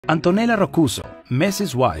Antonella Roccuzzo,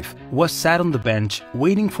 Messi's wife, was sat on the bench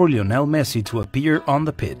waiting for Lionel Messi to appear on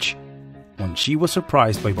the pitch, when she was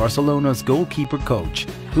surprised by Barcelona's goalkeeper coach,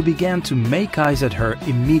 who began to make eyes at her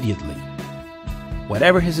immediately.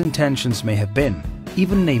 Whatever his intentions may have been,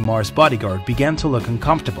 even Neymar's bodyguard began to look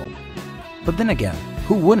uncomfortable. But then again,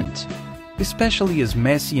 who wouldn't? Especially as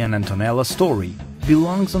Messi and Antonella's story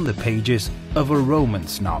belongs on the pages of a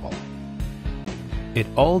romance novel. It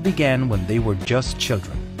all began when they were just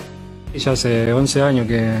children. Ya hace 11 años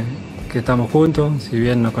que estamos juntos, si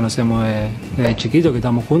bien nos conocemos desde chiquitos que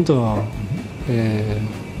estamos juntos,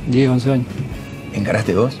 10, 11 años.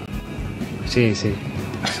 ¿Encaraste vos? Sí.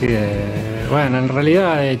 Bueno, en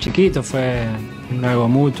realidad de chiquito fue algo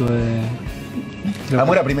mutuo.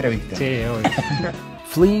 Amor a primera vista. Sí, obvio.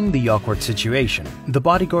 Fleeing the awkward situation, the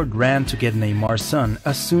bodyguard ran to get Neymar's son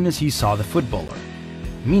as soon as he saw the footballer.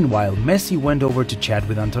 Meanwhile, Messi went over to chat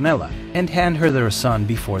with Antonella and hand her their son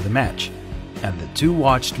before the match, and the two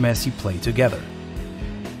watched Messi play together.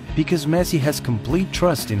 Because Messi has complete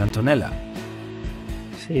trust in Antonella.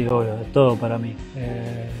 Sí, obvio, es todo para mí.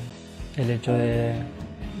 El hecho de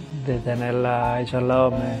tenerla a ella al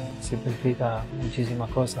lado me simplifica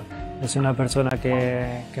muchísimas cosas. Es una persona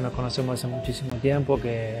que nos conocemos hace muchísimo tiempo,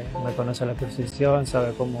 que me conoce a la perfección,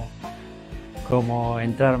 sabe cómo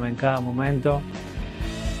entrarme en cada momento.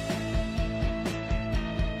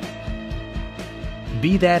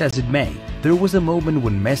 Be that as it may, there was a moment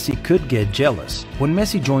when Messi could get jealous. When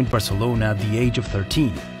Messi joined Barcelona at the age of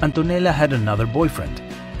 13, Antonella had another boyfriend,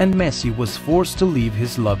 and Messi was forced to leave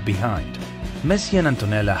his love behind. Messi and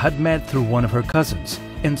Antonella had met through one of her cousins,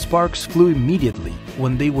 and sparks flew immediately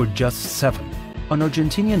when they were just 7. An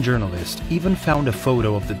Argentinian journalist even found a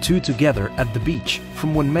photo of the two together at the beach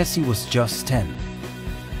from when Messi was just 10.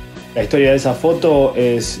 La historia de esa foto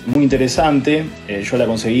es muy interesante. Yo la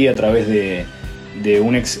conseguí a través de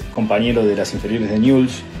un ex compañero de las inferiores de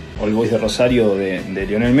Newell's, All Boys de Rosario, de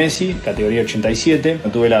Lionel Messi, categoría 87.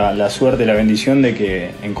 Tuve la suerte, la bendición de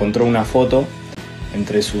que encontró una foto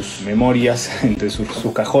entre sus memorias, entre sus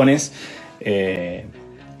cajones, en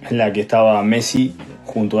la que estaba Messi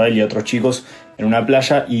junto a él y a otros chicos en una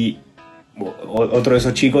playa, y otro de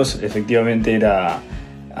esos chicos efectivamente era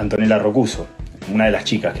Antonella Roccuzzo, una de las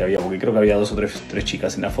chicas que había, porque creo que había 2 o 3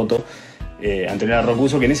 chicas en la foto. Antonella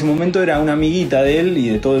Roccuzzo, que en ese momento era una amiguita de él y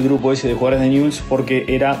de todo el grupo ese de jugadores de Newell's, porque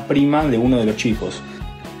era prima de uno de los chicos.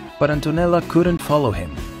 But Antonella couldn't follow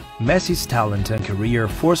him. Messi's talent and career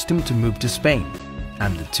forced him to move to Spain,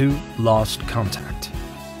 and the two lost contact.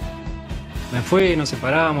 Me fui, nos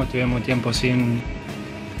separamos, tuvimos tiempo sin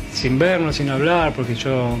vernos, sin hablar, porque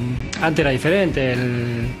antes era diferente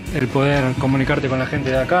el poder comunicarte con la gente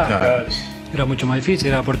de acá. Claro. Era mucho más difícil,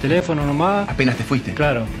 era por teléfono nomás. Apenas te fuiste.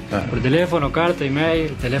 Claro. Por teléfono, carta, email.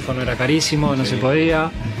 El teléfono era carísimo, no se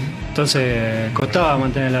podía. Entonces costaba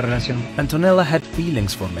mantener la relación. Antonella had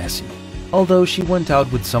feelings for Messi, although she went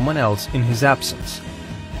out with someone else in his absence.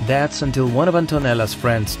 That's until one of Antonella's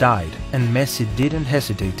friends died, and Messi didn't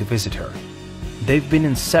hesitate to visit her. They've been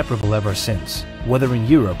inseparable ever since, whether in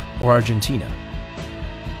Europe or Argentina.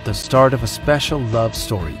 The start of a special love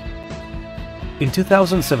story. In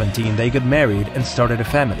 2017, they got married and started a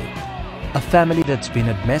family that's been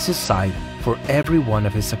at Messi's side for every one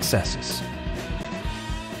of his successes.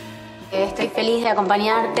 Estoy feliz de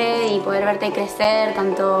acompañarte y poder verte crecer,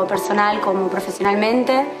 tanto personal como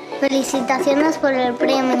profesionalmente. Felicitaciones por el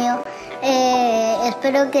premio.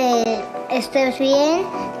 Espero que estés bien.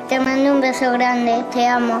 Te mando un beso grande. Te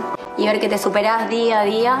amo. Y ver que te superás día a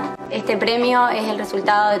día. Este premio es el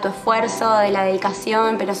resultado de tu esfuerzo, de la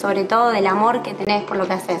dedicación, pero sobre todo del amor que tenés por lo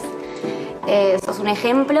que haces. Sos un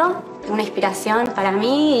ejemplo, una inspiración para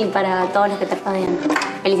mí y para todos los que te rodean.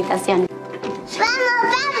 Felicitaciones.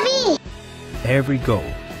 ¡Vamos, papi! Every goal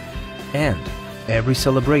and every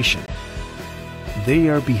celebration, they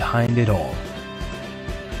are behind it all,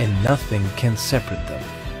 and nothing can separate them.